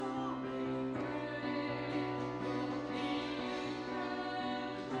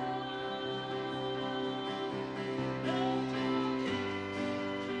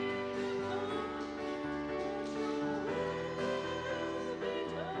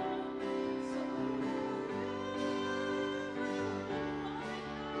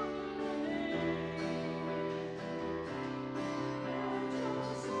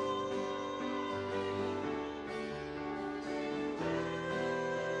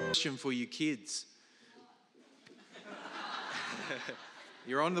Question for you kids.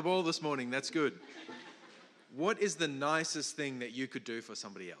 You're on the ball this morning. That's good. What is the nicest thing that you could do for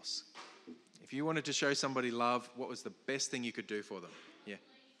somebody else? If you wanted to show somebody love, what was the best thing you could do for them? Yeah.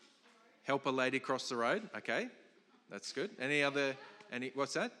 Help a lady cross the road. Okay. That's good.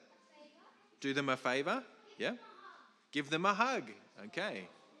 What's that? Do them a favor. Yeah. Give them a hug. Okay.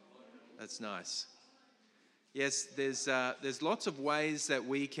 That's nice. Yes, there's lots of ways that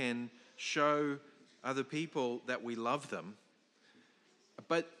we can show other people that we love them.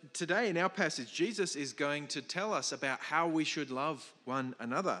 But today in our passage, Jesus is going to tell us about how we should love one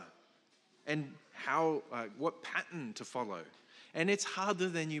another and what pattern to follow. And it's harder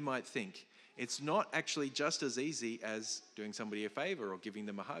than you might think. It's not actually just as easy as doing somebody a favor or giving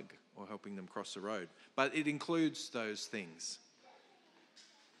them a hug or helping them cross the road. But it includes those things.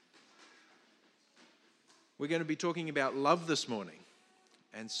 We're going to be talking about love this morning.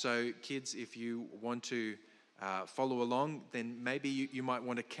 And so, kids, if you want to follow along, then maybe you might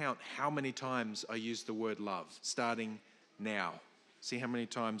want to count how many times I use the word love, starting now. See how many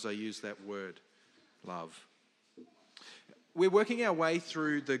times I use that word, love. We're working our way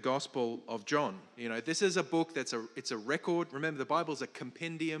through the Gospel of John. You know, this is a book it's a record. Remember, the Bible's a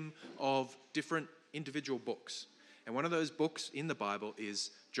compendium of different individual books. And one of those books in the Bible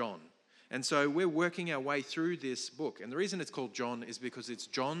is John. And so we're working our way through this book. And the reason it's called John is because it's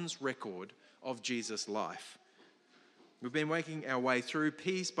John's record of Jesus' life. We've been working our way through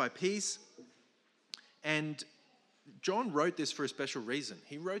piece by piece. And John wrote this for a special reason.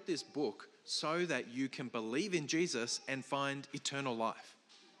 He wrote this book so that you can believe in Jesus and find eternal life.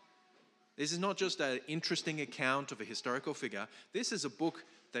 This is not just an interesting account of a historical figure. This is a book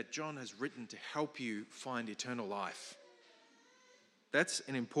that John has written to help you find eternal life. That's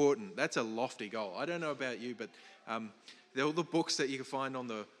a lofty goal. I don't know about you, but all the books that you can find on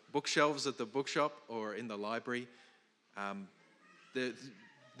the bookshelves at the bookshop or in the library,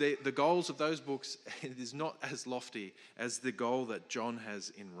 the goals of those books is not as lofty as the goal that John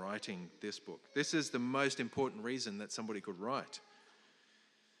has in writing this book. This is the most important reason that somebody could write.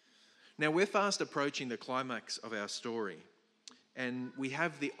 Now, we're fast approaching the climax of our story, and we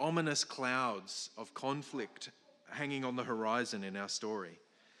have the ominous clouds of conflict hanging on the horizon in our story.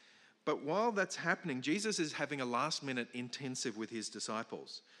 But while that's happening, Jesus is having a last-minute intensive with his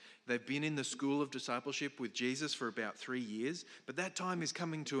disciples. They've been in the school of discipleship with Jesus for about 3 years, but that time is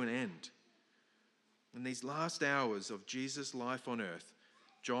coming to an end. In these last hours of Jesus' life on earth,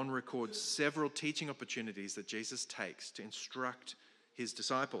 John records several teaching opportunities that Jesus takes to instruct his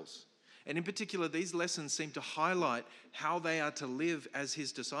disciples. And in particular, these lessons seem to highlight how they are to live as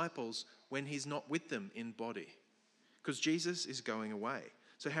his disciples when he's not with them in body. Because Jesus is going away.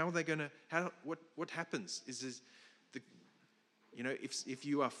 So how are they going to, what happens? If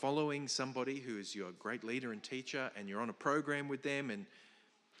you are following somebody who is your great leader and teacher and you're on a program with them, and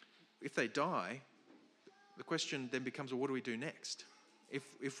if they die, the question then becomes, well, what do we do next?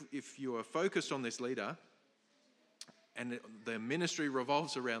 If you are focused on this leader and the ministry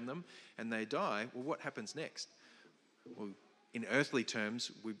revolves around them and they die, well, what happens next? Well, in earthly terms,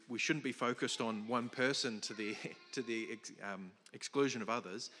 we shouldn't be focused on one person to the exclusion of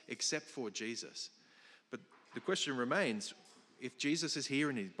others, except for Jesus. But the question remains, if Jesus is here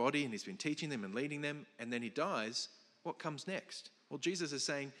in his body and he's been teaching them and leading them, and then he dies, what comes next? Well, Jesus is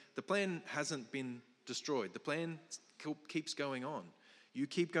saying the plan hasn't been destroyed. The plan keeps going on. You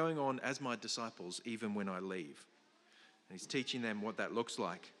keep going on as my disciples, even when I leave. And he's teaching them what that looks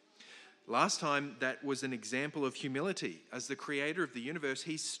like. Last time, that was an example of humility. As the creator of the universe,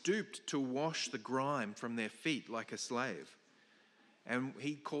 he stooped to wash the grime from their feet like a slave. And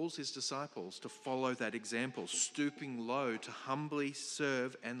he calls his disciples to follow that example, stooping low to humbly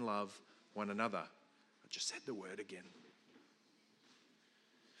serve and love one another. I just said the word again.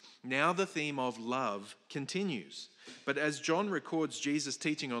 Now the theme of love continues. But as John records Jesus'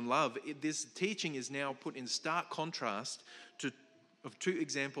 teaching on love, this teaching is now put in stark contrast of two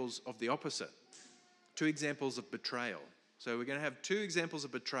examples of the opposite, two examples of betrayal. So we're going to have two examples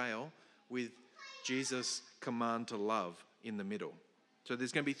of betrayal with Jesus' command to love in the middle. So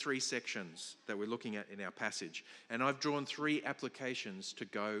there's going to be three sections that we're looking at in our passage. And I've drawn three applications to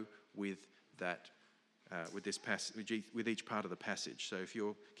go with that, with this passage, with each part of the passage. So if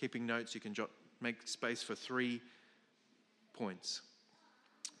you're keeping notes, you can make space for 3 points.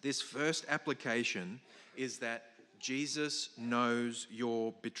 This first application is that Jesus knows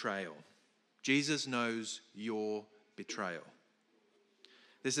your betrayal. Jesus knows your betrayal.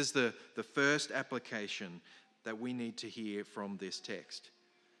 This is the first application that we need to hear from this text.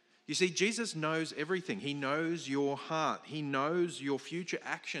 You see, Jesus knows everything. He knows your heart. He knows your future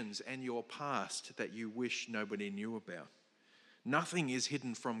actions and your past that you wish nobody knew about. Nothing is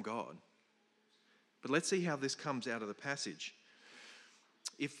hidden from God. But let's see how this comes out of the passage.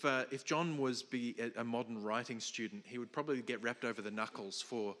 If John was a modern writing student, he would probably get wrapped over the knuckles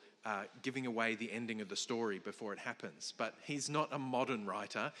for giving away the ending of the story before it happens. But he's not a modern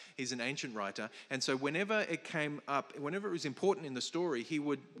writer, he's an ancient writer. And so whenever it came up, whenever it was important in the story, he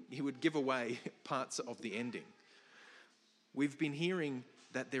would give away parts of the ending. We've been hearing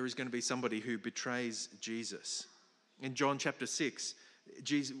that there is going to be somebody who betrays Jesus. In John chapter 6,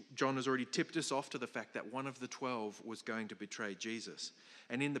 John has already tipped us off to the fact that one of the 12 was going to betray Jesus.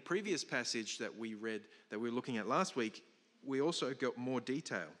 And in the previous passage that we read, that we were looking at last week, we also got more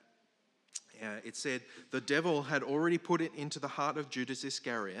detail. It said, the devil had already put it into the heart of Judas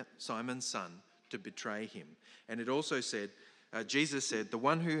Iscariot, Simon's son, to betray him. And it also said, Jesus said, the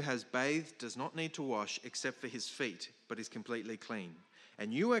one who has bathed does not need to wash except for his feet, but is completely clean.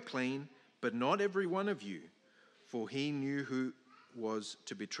 And you are clean, but not every one of you, for he knew who was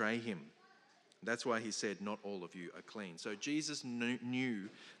to betray him. That's why he said, not all of you are clean. So Jesus knew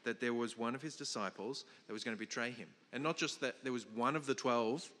that there was one of his disciples that was going to betray him. And not just that there was one of the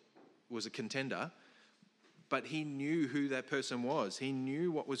 12 was a contender, but he knew who that person was. He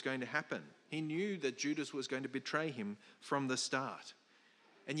knew what was going to happen. He knew that Judas was going to betray him from the start.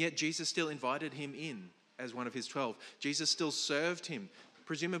 And yet Jesus still invited him in as one of his 12. Jesus still served him.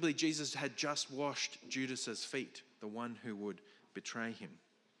 Presumably Jesus had just washed Judas's feet, the one who would betray him.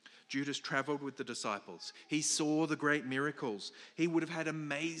 Judas traveled with the disciples. He saw the great miracles. He would have had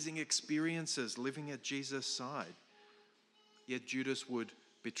amazing experiences living at Jesus' side. Yet Judas would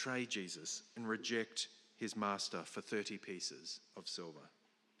betray Jesus and reject his master for 30 pieces of silver.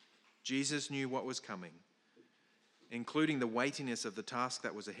 Jesus knew what was coming, including the weightiness of the task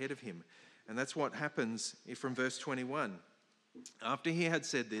that was ahead of him. And that's what happens from verse 21. After he had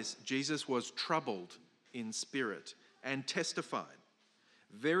said this, Jesus was troubled in spirit and testified,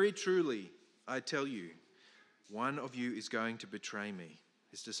 very truly, I tell you, one of you is going to betray me.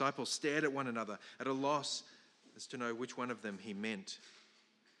 His disciples stared at one another, at a loss as to know which one of them he meant.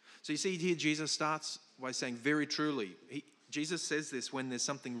 So you see here, Jesus starts by saying, very truly. Jesus says this when there's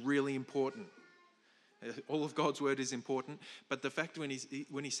something really important. All of God's word is important, but the fact when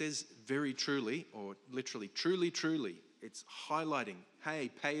he says very truly, or literally, truly, truly, it's highlighting, hey,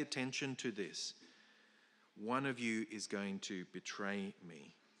 pay attention to this. One of you is going to betray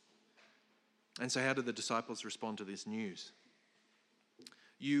me. And so how did the disciples respond to this news?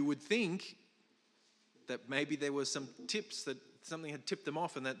 You would think that maybe there were some tips, that something had tipped them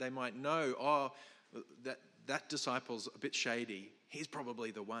off and that they might know, that disciple's a bit shady. He's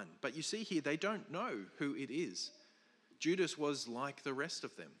probably the one. But you see here, they don't know who it is. Judas was like the rest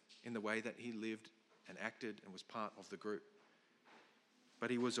of them in the way that he lived and acted and was part of the group.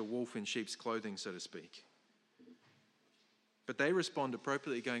 But he was a wolf in sheep's clothing, so to speak. But they respond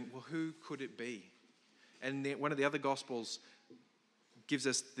appropriately going, well, who could it be? And one of the other Gospels gives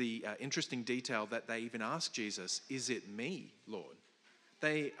us the interesting detail that they even asked Jesus, is it me, Lord?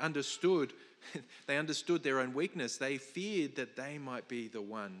 They understood their own weakness. They feared that they might be the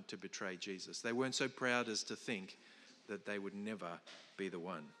one to betray Jesus. They weren't so proud as to think that they would never be the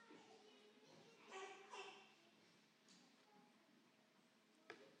one.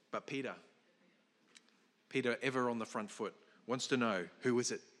 But Peter, ever on the front foot, wants to know, who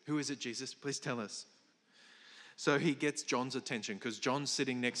is it? Who is it, Jesus? Please tell us. So he gets John's attention because John's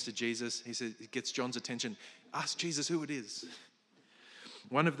sitting next to Jesus. He gets John's attention. Ask Jesus who it is.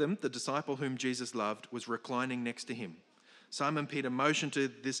 One of them, the disciple whom Jesus loved, was reclining next to him. Simon Peter motioned to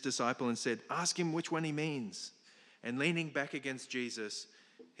this disciple and said, ask him which one he means. And leaning back against Jesus,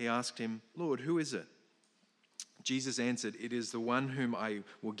 he asked him, Lord, who is it? Jesus answered, it is the one whom I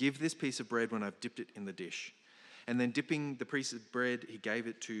will give this piece of bread when I've dipped it in the dish. And then dipping the piece of bread, he gave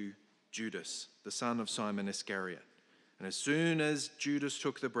it to Judas, the son of Simon Iscariot. And as soon as Judas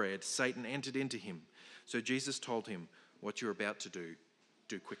took the bread, Satan entered into him. So Jesus told him, what you're about to do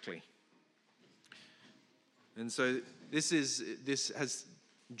quickly. And so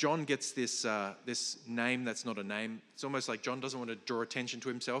John gets this name that's not a name. It's almost like John doesn't want to draw attention to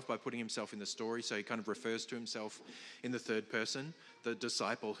himself by putting himself in the story, so he kind of refers to himself in the third person, the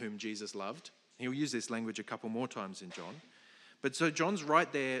disciple whom Jesus loved. He'll use this language a couple more times in John. But so John's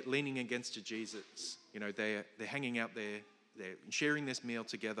right there leaning against Jesus. You know, they're hanging out there, they're sharing this meal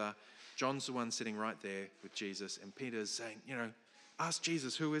together. John's the one sitting right there with Jesus, and Peter's saying, ask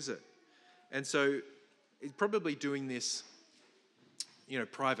Jesus, who is it? And so he's probably doing this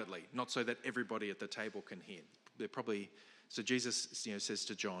privately, not so that everybody at the table can hear. They're probably So Jesus, says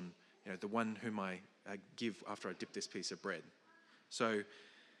to John, the one whom I give after I dip this piece of bread. So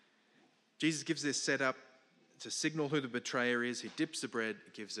Jesus gives this setup to signal who the betrayer is. He dips the bread,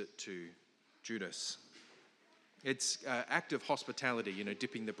 gives it to Judas. It's an act of hospitality,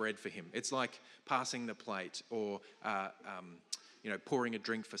 dipping the bread for him. It's like passing the plate or, pouring a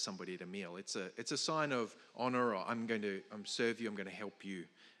drink for somebody at a meal. It's a sign of honor, or I'm going to serve you, I'm going to help you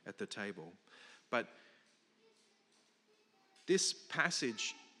at the table. But this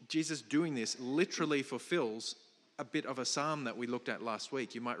passage, Jesus doing this, literally fulfills a bit of a psalm that we looked at last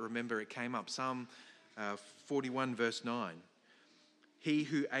week. You might remember it came up, Psalm 41 verse 9. He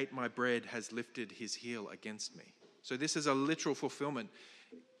who ate my bread has lifted his heel against me. So this is a literal fulfillment.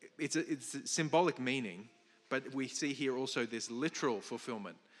 It's a symbolic meaning, but we see here also this literal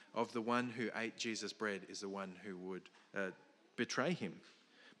fulfillment of the one who ate Jesus' bread is the one who would betray him.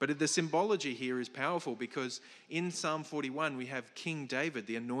 But the symbology here is powerful because in Psalm 41 we have King David,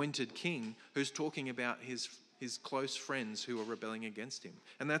 the anointed king, who's talking about his close friends who are rebelling against him.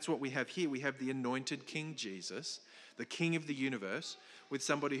 And that's what we have here. We have the anointed King Jesus, the King of the universe, with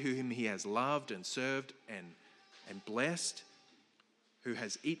somebody whom he has loved and served and blessed, who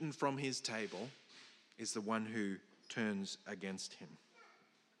has eaten from his table, is the one who turns against him.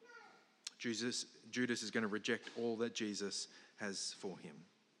 Judas is going to reject all that Jesus has for him.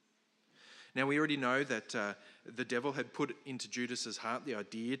 Now, we already know that the devil had put into Judas's heart the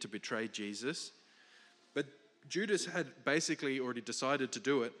idea to betray Jesus, but Judas had basically already decided to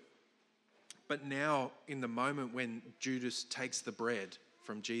do it. But now, in the moment when Judas takes the bread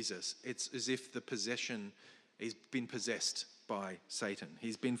from Jesus, it's as if the possession, he's been possessed by Satan.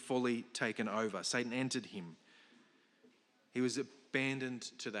 He's been fully taken over. Satan entered him. He was abandoned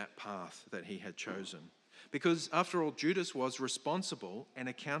to that path that he had chosen. Because, after all, Judas was responsible and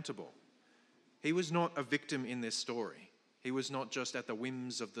accountable. He was not a victim in this story. He was not just at the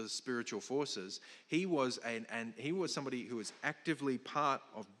whims of the spiritual forces. He was somebody who was actively part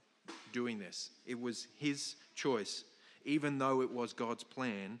of doing this. It was his choice, even though it was God's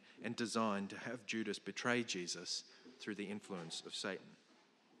plan and design to have Judas betray Jesus through the influence of Satan.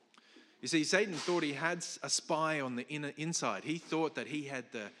 You see, Satan thought he had a spy on the inside. He thought that he had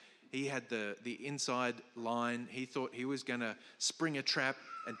the inside line. He thought he was going to spring a trap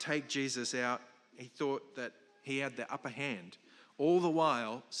and take Jesus out. He thought that he had the upper hand. All the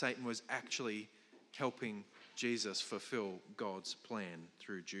while, Satan was actually helping Jesus fulfill God's plan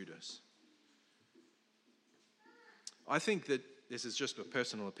through Judas. I think that, this is just a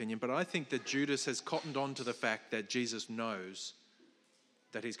personal opinion, but I think that Judas has cottoned on to the fact that Jesus knows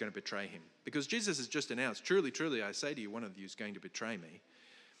that he's going to betray him. Because Jesus has just announced, truly, truly, I say to you, one of you is going to betray me.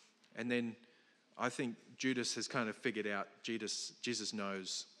 And then I think Judas has kind of figured out Jesus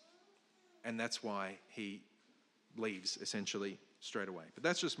knows, and that's why he leaves essentially straight away. But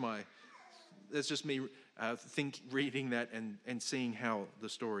that's just me reading that and seeing how the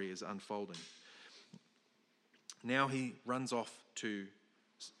story is unfolding. Now he runs off to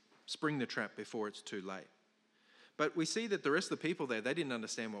spring the trap before it's too late. But we see that the rest of the people there, they didn't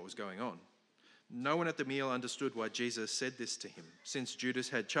understand what was going on. No one at the meal understood why Jesus said this to him. Since Judas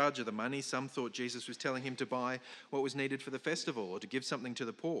had charge of the money, some thought Jesus was telling him to buy what was needed for the festival or to give something to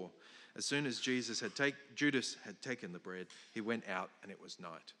the poor. As soon as Judas had taken the bread, he went out and it was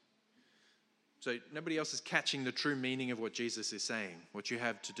night. So nobody else is catching the true meaning of what Jesus is saying. What you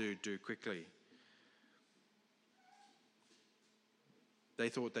have to do quickly. They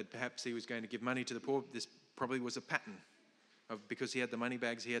thought that perhaps he was going to give money to the poor. This probably was a pattern because he had the money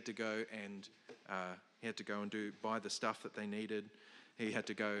bags. He had to go and buy the stuff that they needed. He had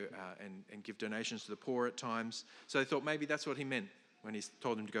to go and give donations to the poor at times. So they thought maybe that's what he meant when he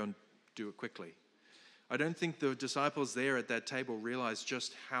told them to go and do it quickly. I don't think the disciples there at that table realized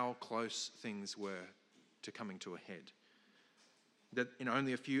just how close things were to coming to a head. That in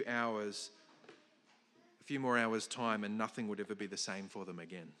only a few more hours' time, and nothing would ever be the same for them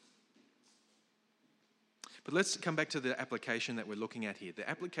again. But let's come back to the application that we're looking at here. The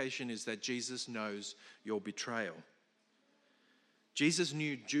application is that Jesus knows your betrayal. Jesus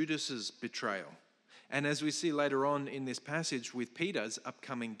knew Judas's betrayal. And as we see later on in this passage with Peter's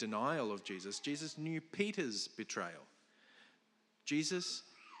upcoming denial of Jesus, Jesus knew Peter's betrayal. Jesus,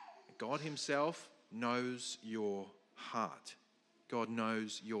 God himself, knows your heart. God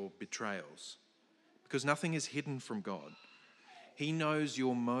knows your betrayals. Because nothing is hidden from God. He knows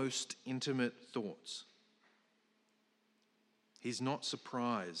your most intimate thoughts. He's not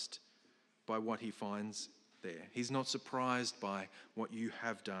surprised by what he finds there. He's not surprised by what you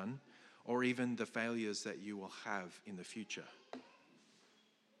have done or even the failures that you will have in the future.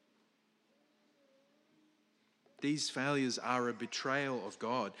 These failures are a betrayal of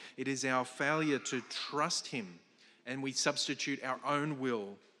God. It is our failure to trust him, and we substitute our own will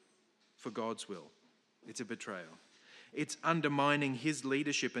for God's will. It's a betrayal. It's undermining his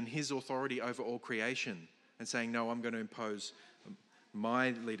leadership and his authority over all creation and saying, no, I'm going to impose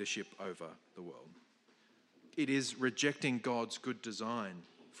my leadership over the world. It is rejecting God's good design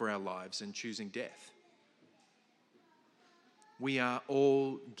for our lives and choosing death. We are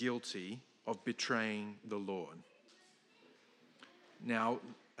all guilty of betraying the Lord. Now,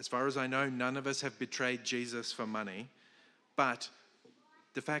 as far as I know, none of us have betrayed Jesus for money, but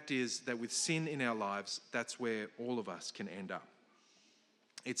the fact is that with sin in our lives, that's where all of us can end up.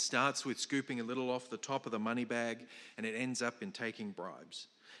 It starts with scooping a little off the top of the money bag, and it ends up in taking bribes.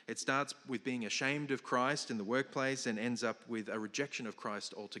 It starts with being ashamed of Christ in the workplace and ends up with a rejection of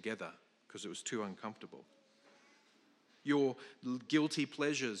Christ altogether because it was too uncomfortable. Your guilty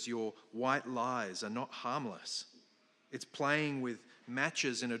pleasures, your white lies are not harmless. It's playing with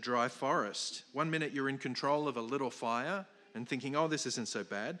matches in a dry forest. One minute you're in control of a little fire and thinking, oh, this isn't so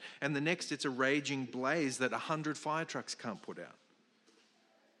bad. And the next it's a raging blaze that 100 fire trucks can't put out.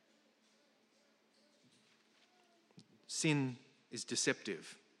 Sin is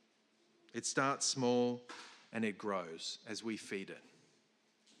deceptive. It starts small and it grows as we feed it.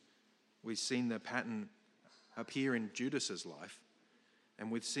 We've seen the pattern appear in Judas's life,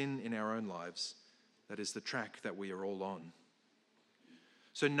 and with sin in our own lives, that is the track that we are all on.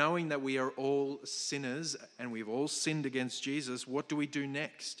 So knowing that we are all sinners and we've all sinned against Jesus, what do we do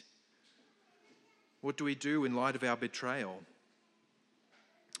next? What do we do in light of our betrayal?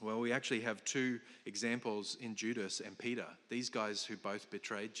 Well, we actually have two examples in Judas and Peter, these guys who both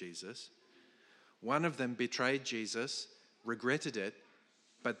betrayed Jesus. One of them betrayed Jesus, regretted it,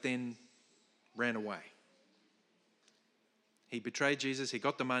 but then ran away. He betrayed Jesus, he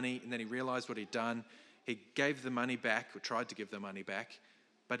got the money, and then he realized what he'd done. He gave the money back, or tried to give the money back,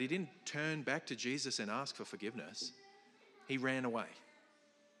 but he didn't turn back to Jesus and ask for forgiveness. He ran away,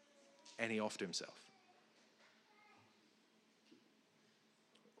 and he offed himself.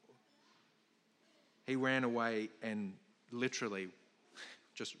 He ran away and literally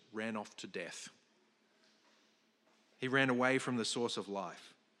just ran off to death. He ran away from the source of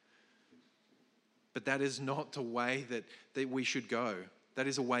life. But that is not the way that we should go. That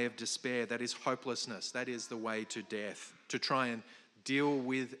is a way of despair. That is hopelessness. That is the way to death, to try and deal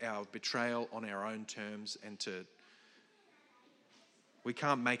with our betrayal on our own terms we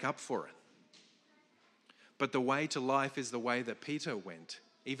can't make up for it. But the way to life is the way that Peter went.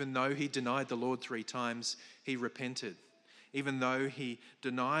 Even though he denied the Lord 3 times, he repented. Even though he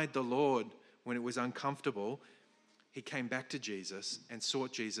denied the Lord when it was uncomfortable, he came back to Jesus and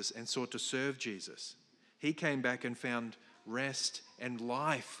sought to serve Jesus. He came back and found rest and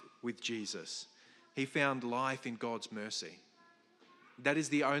life with Jesus. He found life in God's mercy. That is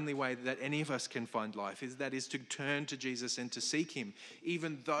the only way that any of us can find life, that is to turn to Jesus and to seek him,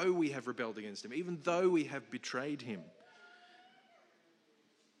 even though we have rebelled against him, even though we have betrayed him.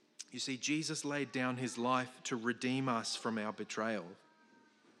 You see, Jesus laid down his life to redeem us from our betrayal,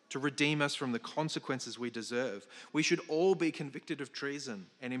 to redeem us from the consequences we deserve. We should all be convicted of treason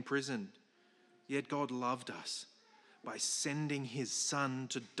and imprisoned. Yet God loved us by sending his Son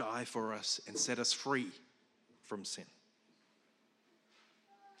to die for us and set us free from sin.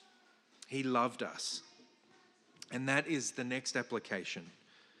 He loved us. And that is the next application,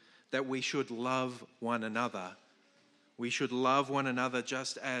 that we should love one another. We should love one another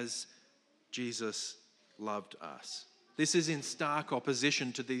just as Jesus loved us. This is in stark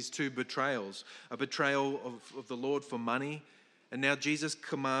opposition to these two betrayals, a betrayal of the Lord for money, and now Jesus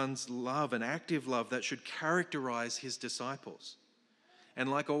commands love, an active love that should characterize his disciples.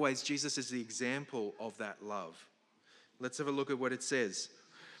 And like always, Jesus is the example of that love. Let's have a look at what it says.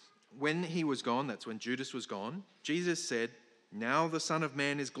 When he was gone, that's when Judas was gone, Jesus said, "Now the Son of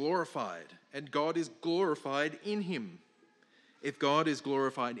Man is glorified, and God is glorified in him. If God is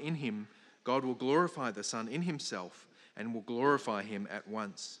glorified in him, God will glorify the Son in himself and will glorify him at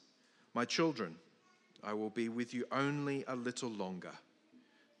once. My children, I will be with you only a little longer.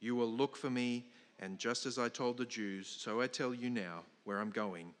 You will look for me, and just as I told the Jews, so I tell you now, where I'm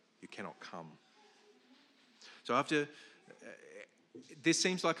going, you cannot come." So after, this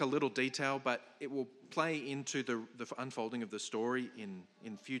seems like a little detail, but it will play into the unfolding of the story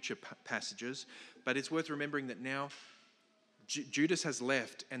in future passages. But it's worth remembering that now Judas has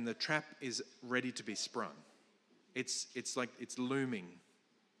left and the trap is ready to be sprung. It's like it's looming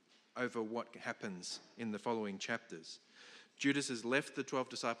over what happens in the following chapters. Judas has left the 12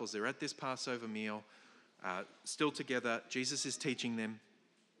 disciples. They're at this Passover meal, still together. Jesus is teaching them,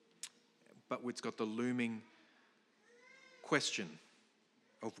 but it's got the looming question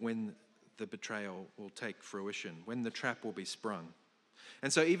of when the betrayal will take fruition, when the trap will be sprung.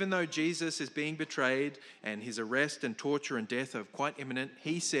 And so even though Jesus is being betrayed and his arrest and torture and death are quite imminent,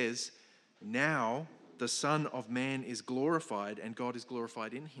 he says, now the Son of Man is glorified and God is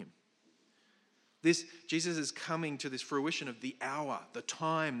glorified in him. Jesus is coming to this fruition of the hour, the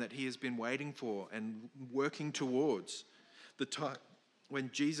time that he has been waiting for and working towards, the time when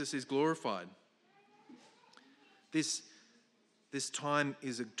Jesus is glorified. This time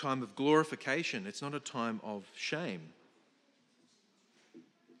is a time of glorification. It's not a time of shame.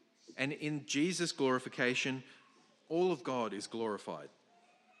 And in Jesus' glorification, all of God is glorified.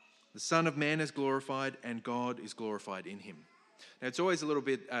 The Son of Man is glorified and God is glorified in him. Now, it's always a little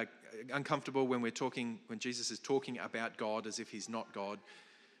bit uncomfortable when Jesus is talking about God as if he's not God.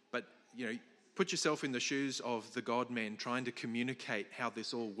 But, put yourself in the shoes of the God-man trying to communicate how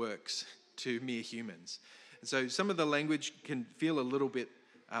this all works to mere humans. And so some of the language can feel a little bit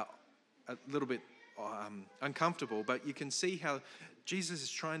uncomfortable, but you can see how Jesus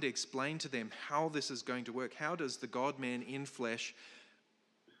is trying to explain to them how this is going to work. How does the God-man in flesh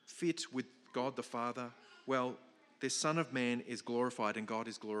fit with God the Father? Well, this Son of Man is glorified and God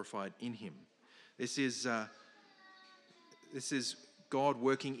is glorified in him. This is God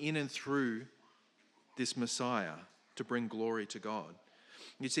working in and through this Messiah to bring glory to God.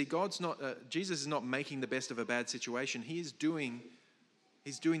 You see, Jesus is not making the best of a bad situation. He's doing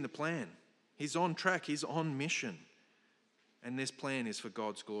the plan. He's on track. He's on mission. And this plan is for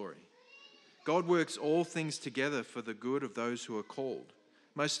God's glory. God works all things together for the good of those who are called.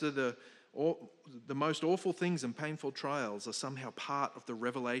 Most of the most awful things and painful trials are somehow part of the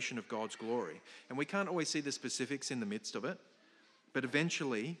revelation of God's glory. And we can't always see the specifics in the midst of it, but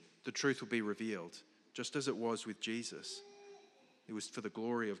eventually the truth will be revealed, just as it was with Jesus. It was for the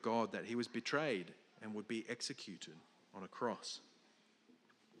glory of God that he was betrayed and would be executed on a cross.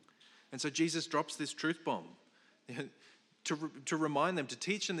 And so Jesus drops this truth bomb to remind them, to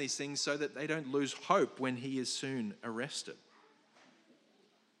teach them these things so that they don't lose hope when he is soon arrested.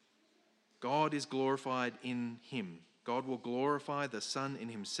 God is glorified in him. God will glorify the Son in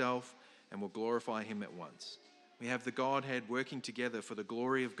himself and will glorify him at once. We have the Godhead working together for the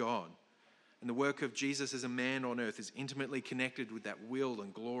glory of God. And the work of Jesus as a man on earth is intimately connected with that will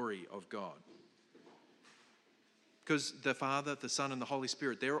and glory of God. Because the Father, the Son, and the Holy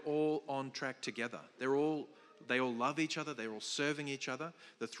Spirit, they're all on track together. They all love each other. They're all serving each other.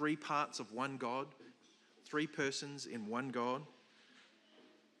 The three parts of one God, three persons in one God.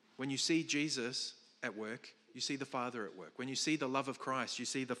 When you see Jesus at work, you see the Father at work. When you see the love of Christ, you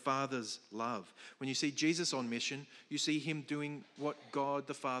see the Father's love. When you see Jesus on mission, you see him doing what God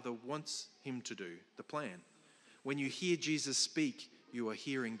the Father wants him to do, the plan. When you hear Jesus speak, you are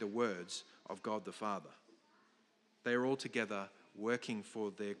hearing the words of God the Father. They are all together working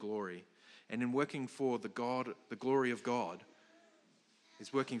for their glory. And in working for the glory of God,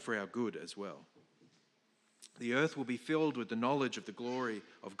 is working for our good as well. The earth will be filled with the knowledge of the glory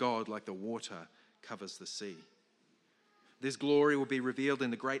of God like the water covers the sea. This glory will be revealed in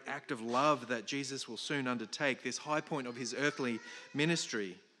the great act of love that Jesus will soon undertake, this high point of his earthly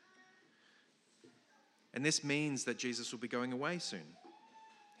ministry. And this means that Jesus will be going away soon.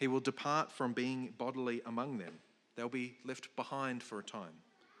 He will depart from being bodily among them. They'll be left behind for a time.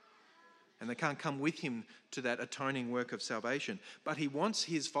 And they can't come with him to that atoning work of salvation. But he wants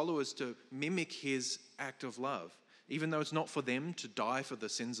his followers to mimic his act of love. Even though it's not for them to die for the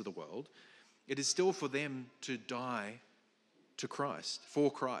sins of the world, it is still for them to die to Christ,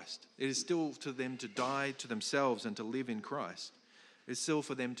 for Christ. It is still to them to die to themselves and to live in Christ. It is still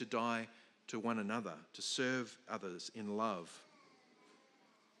for them to die to one another, to serve others in love.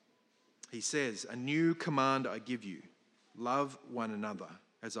 He says, "A new command I give you, love one another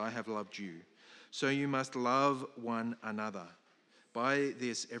as I have loved you. So you must love one another. By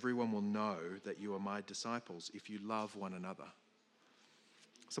this everyone will know that you are my disciples if you love one another."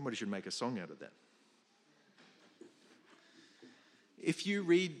 Somebody should make a song out of that. If you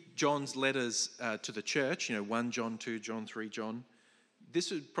read John's letters to the church, 1 John, 2 John, 3 John,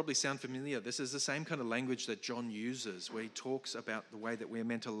 this would probably sound familiar. This is the same kind of language that John uses, where he talks about the way that we are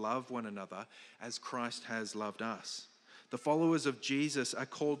meant to love one another as Christ has loved us. The followers of Jesus are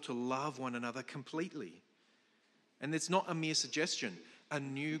called to love one another completely. And it's not a mere suggestion, a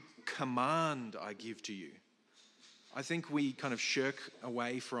new command I give to you. I think we kind of shirk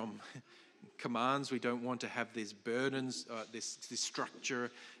away from commands. We don't want to have these burdens, this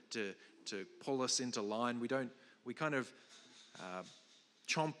structure to pull us into line. We kind of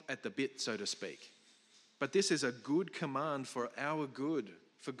chomp at the bit, so to speak. But this is a good command for our good,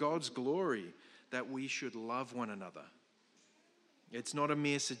 for God's glory, that we should love one another. It's not a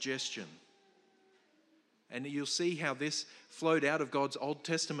mere suggestion. And you'll see how this flowed out of God's Old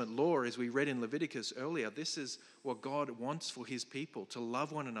Testament law, as we read in Leviticus earlier. This is what God wants for his people, to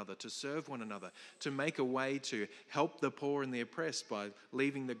love one another, to serve one another, to make a way to help the poor and the oppressed by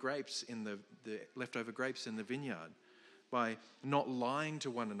leaving the grapes in the leftover grapes in the vineyard, by not lying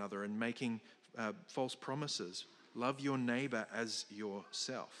to one another and making false promises. Love your neighbor as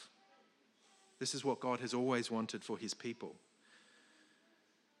yourself. This is what God has always wanted for his people.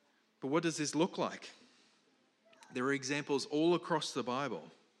 But what does this look like? There are examples all across the Bible,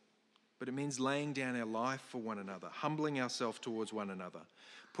 but it means laying down our life for one another, humbling ourselves towards one another,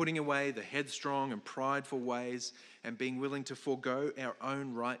 putting away the headstrong and prideful ways, and being willing to forego our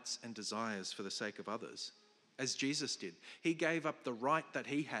own rights and desires for the sake of others, as Jesus did. He gave up the right that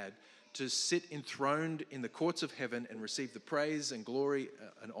he had to sit enthroned in the courts of heaven and receive the praise and glory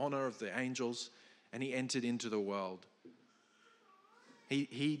and honor of the angels, and he entered into the world.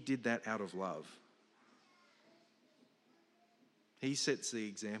 He did that out of love. He sets the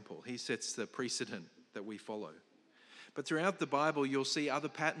example. He sets the precedent that we follow. But throughout the Bible, you'll see other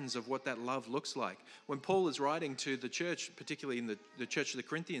patterns of what that love looks like. When Paul is writing to the church, particularly in the church of the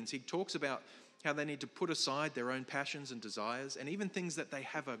Corinthians, he talks about how they need to put aside their own passions and desires, and even things that they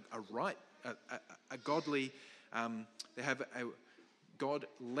have a right, a godly, God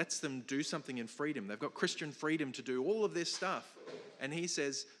lets them do something in freedom. They've got Christian freedom to do all of this stuff. And he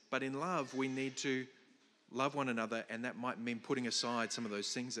says, but in love, we need to love one another, and that might mean putting aside some of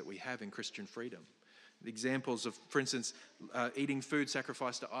those things that we have in Christian freedom. The examples of, for instance, eating food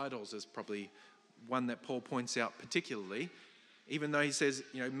sacrificed to idols is probably one that Paul points out particularly. Even though he says,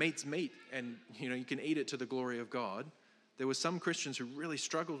 meat's meat, and, you can eat it to the glory of God, there were some Christians who really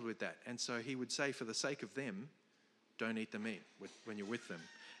struggled with that. And so he would say, for the sake of them, don't eat the meat when you're with them.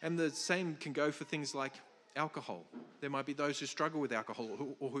 And the same can go for things like alcohol. There might be those who struggle with alcohol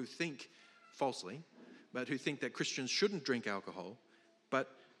or who think falsely, but who think that Christians shouldn't drink alcohol. But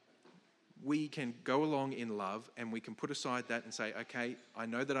we can go along in love, and we can put aside that and say, okay, I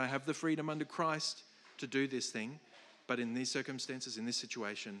know that I have the freedom under Christ to do this thing, but in these circumstances, in this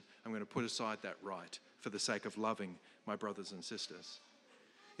situation, I'm going to put aside that right for the sake of loving my brothers and sisters.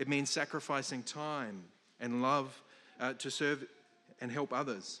 It means sacrificing time and love to serve and help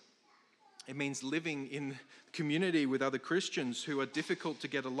others. It means living in community with other Christians who are difficult to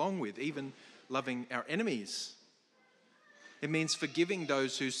get along with, even loving our enemies. It means forgiving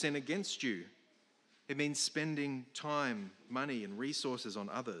those who sin against you. It means spending time, money, and resources on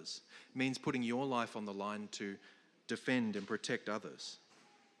others. It means putting your life on the line to defend and protect others.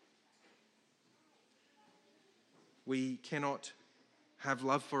 We cannot have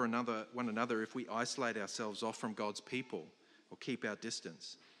love for one another if we isolate ourselves off from God's people or keep our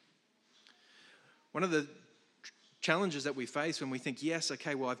distance. One of the challenges that we face when we think, yes,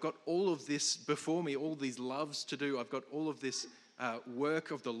 okay, well, I've got all of this before me, all these loves to do. I've got all of this work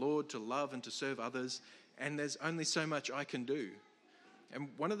of the Lord to love and to serve others, and there's only so much I can do. And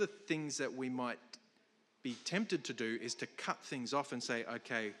one of the things that we might be tempted to do is to cut things off and say,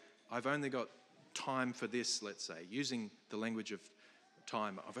 okay, I've only got time for this, let's say, using the language of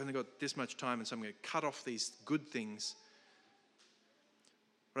time. I've only got this much time, and so I'm going to cut off these good things.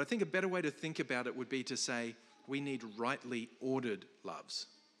 But I think a better way to think about it would be to say, we need rightly ordered loves.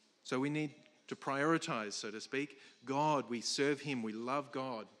 So we need to prioritize, so to speak, God. We serve him, we love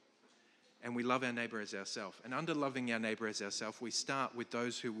God, and we love our neighbor as ourselves. And under loving our neighbor as ourselves, we start with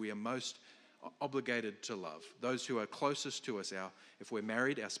those who we are most obligated to love, those who are closest to us, if we're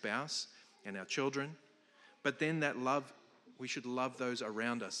married, our spouse and our children. But then that love, we should love those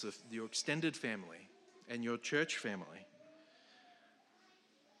around us, your extended family and your church family.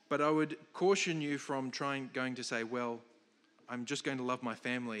 But I would caution you from going to say, well, I'm just going to love my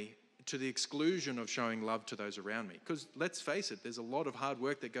family to the exclusion of showing love to those around me. Because let's face it, there's a lot of hard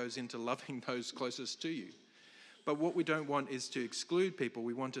work that goes into loving those closest to you. But what we don't want is to exclude people.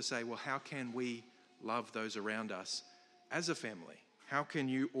 We want to say, well, how can we love those around us as a family? How can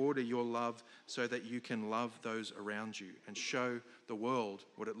you order your love so that you can love those around you and show the world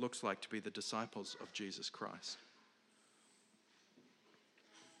what it looks like to be the disciples of Jesus Christ?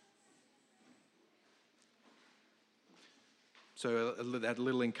 So that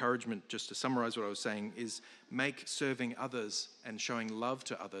little encouragement, just to summarize what I was saying, is make serving others and showing love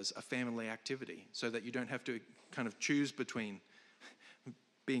to others a family activity so that you don't have to kind of choose between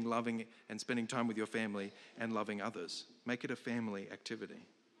being loving and spending time with your family and loving others. Make it a family activity.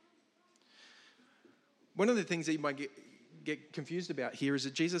 One of the things that you might get confused about here is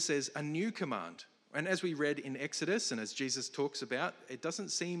that Jesus says a new command. And as we read in Exodus and as Jesus talks about, it doesn't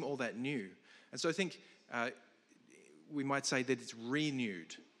seem all that new. And so I think we might say that it's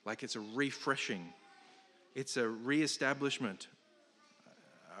renewed, like it's a refreshing. It's a reestablishment,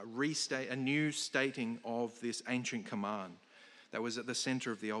 a new stating of this ancient command that was at the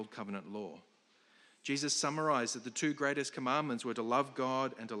center of the Old Covenant law. Jesus summarized that the two greatest commandments were to love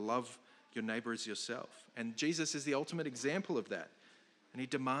God and to love your neighbor as yourself. And Jesus is the ultimate example of that. And he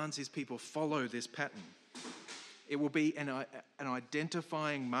demands his people follow this pattern. It will be an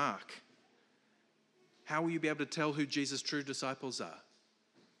identifying mark. How will you be able to tell who Jesus' true disciples are?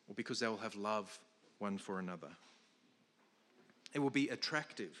 Well, because they will have love one for another. It will be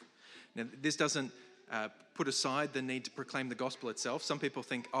attractive. Now, this doesn't put aside the need to proclaim the gospel itself. Some people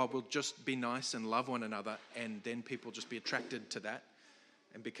think, we'll just be nice and love one another, and then people just be attracted to that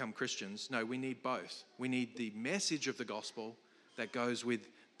and become Christians. No, we need both. We need the message of the gospel that goes with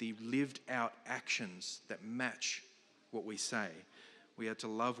the lived out actions that match what we say. We are to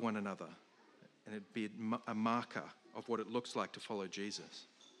love one another, and it'd be a marker of what it looks like to follow Jesus.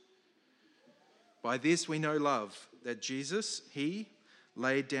 By this we know love, that Jesus, he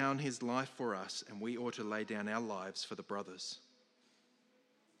laid down his life for us, and we ought to lay down our lives for the brothers.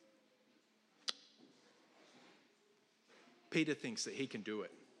 Peter thinks that he can do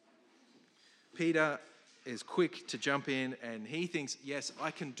it. Peter is quick to jump in, and he thinks, yes,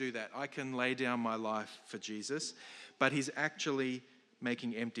 I can do that. I can lay down my life for Jesus. But he's actually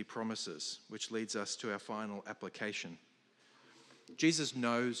making empty promises, which leads us to our final application. Jesus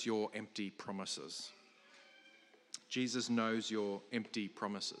knows your empty promises. Jesus knows your empty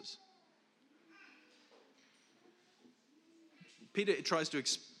promises. Peter tries to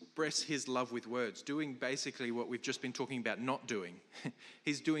express his love with words, doing basically what we've just been talking about not doing.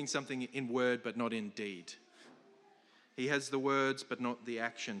 He's doing something in word but not in deed. He has the words but not the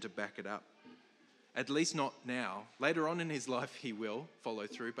action to back it up. At least not now. Later on in his life he will follow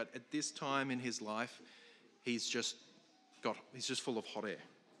through, but at this time in his life he's just full of hot air.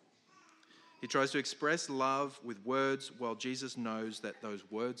 He tries to express love with words while Jesus knows that those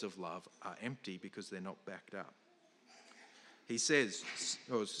words of love are empty because they're not backed up. He says,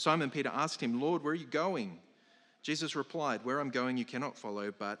 Simon Peter asked him, Lord, where are you going? Jesus replied, where I'm going you cannot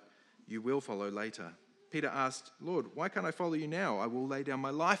follow, but you will follow later. Peter asked, Lord, why can't I follow you now? I will lay down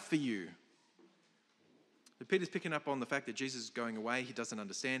my life for you. So Peter's picking up on the fact that Jesus is going away. He doesn't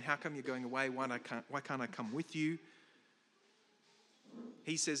understand. How come you're going away? Why can't I come with you?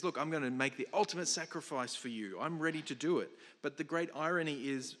 He says, look, I'm going to make the ultimate sacrifice for you. I'm ready to do it. But the great irony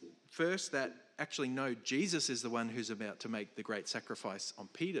is, first, that actually, no, Jesus is the one who's about to make the great sacrifice for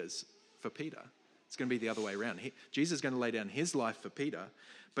Peter. It's going to be the other way around. Jesus is going to lay down his life for Peter.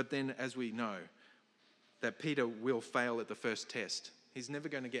 But then, as we know, that Peter will fail at the first test. He's never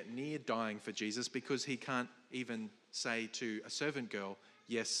going to get near dying for Jesus because he can't even say to a servant girl,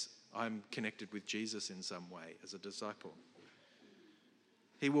 yes, I'm connected with Jesus in some way as a disciple.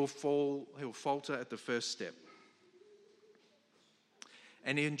 He'll falter at the first step.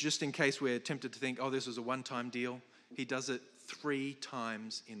 And just in case we're tempted to think, this was a one-time deal, he does it 3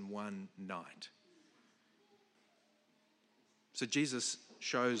 times in one night. So Jesus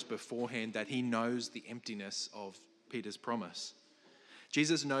shows beforehand that he knows the emptiness of Peter's promise.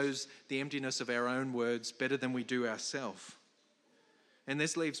 Jesus knows the emptiness of our own words better than we do ourselves. And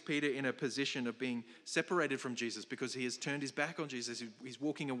this leaves Peter in a position of being separated from Jesus because he has turned his back on Jesus. He's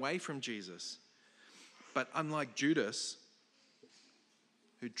walking away from Jesus. But unlike Judas,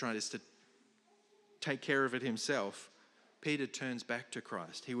 who tries to take care of it himself, Peter turns back to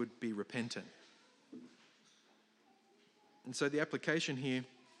Christ. He would be repentant. And so the application here,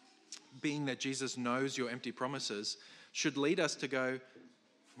 being that Jesus knows your empty promises, should lead us to go,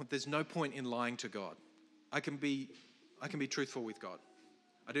 well, there's no point in lying to God. I can be truthful with God.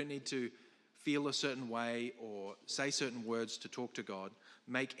 I don't need to feel a certain way or say certain words to talk to God,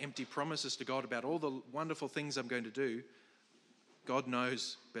 make empty promises to God about all the wonderful things I'm going to do. God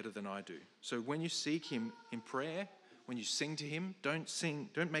knows better than I do. So when you seek him in prayer, when you sing to him,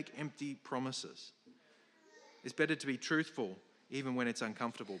 don't make empty promises. It's better to be truthful even when it's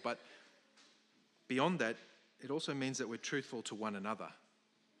uncomfortable. But beyond that, it also means that we're truthful to one another.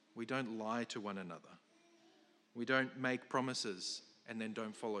 We don't lie to one another. We don't make promises and then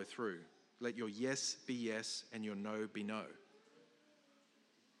don't follow through. Let your yes be yes and your no be no.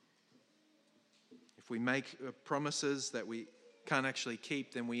 If we make promises that we can't actually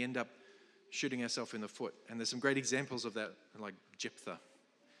keep, then we end up shooting ourselves in the foot. And there's some great examples of that, like Jephthah,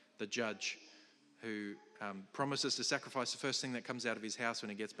 the judge, who promises to sacrifice the first thing that comes out of his house when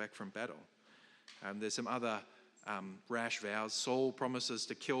he gets back from battle. There's some other rash vows. Saul promises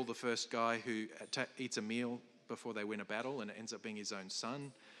to kill the first guy who eats a meal before they win a battle, and it ends up being his own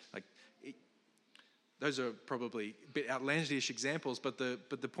son. those are probably a bit outlandish examples, but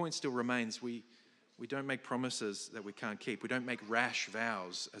the point still remains. We don't make promises that we can't keep. We don't make rash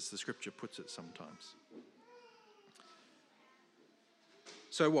vows, as the scripture puts it sometimes.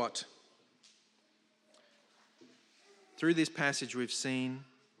 So what? Through this passage, we've seen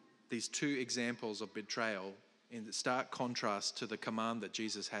these two examples of betrayal in stark contrast to the command that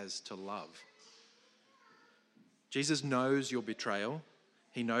Jesus has to love. Jesus knows your betrayal.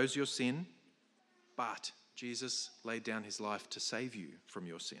 He knows your sin, but Jesus laid down his life to save you from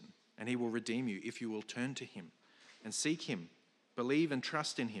your sin, and he will redeem you if you will turn to him and seek him, believe and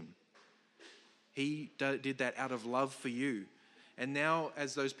trust in him. He did that out of love for you. And now,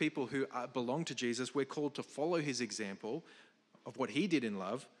 as those people who belong to Jesus, we're called to follow his example of what he did in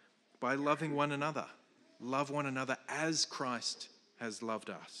love by loving one another. Love one another as Christ has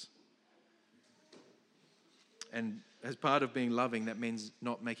loved us. And as part of being loving, that means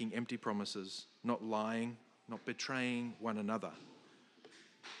not making empty promises, not lying, not betraying one another.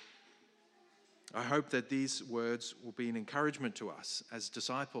 I hope that these words will be an encouragement to us as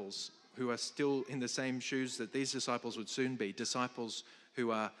disciples who are still in the same shoes that these disciples would soon be, disciples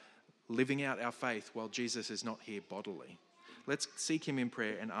who are living out our faith while Jesus is not here bodily. Let's seek him in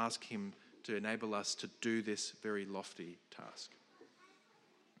prayer and ask him to enable us to do this very lofty task.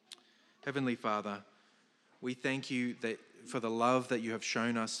 Heavenly Father, we thank you for the love that you have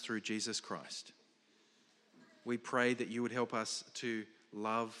shown us through Jesus Christ. We pray that you would help us to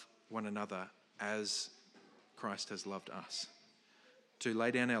love one another as Christ has loved us, to lay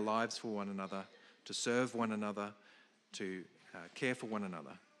down our lives for one another, to serve one another, to care for one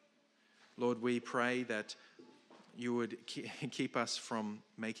another. Lord, we pray that you would keep us from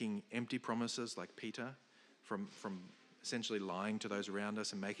making empty promises like Peter, from essentially lying to those around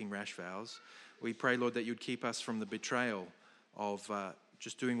us and making rash vows. We pray, Lord, that you'd keep us from the betrayal of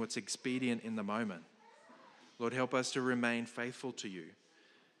just doing what's expedient in the moment. Lord, help us to remain faithful to you.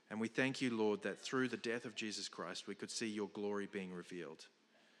 And we thank you, Lord, that through the death of Jesus Christ, we could see your glory being revealed.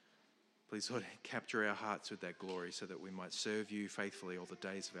 Please, Lord, capture our hearts with that glory so that we might serve you faithfully all the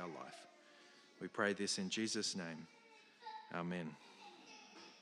days of our life. We pray this in Jesus' name. Amen.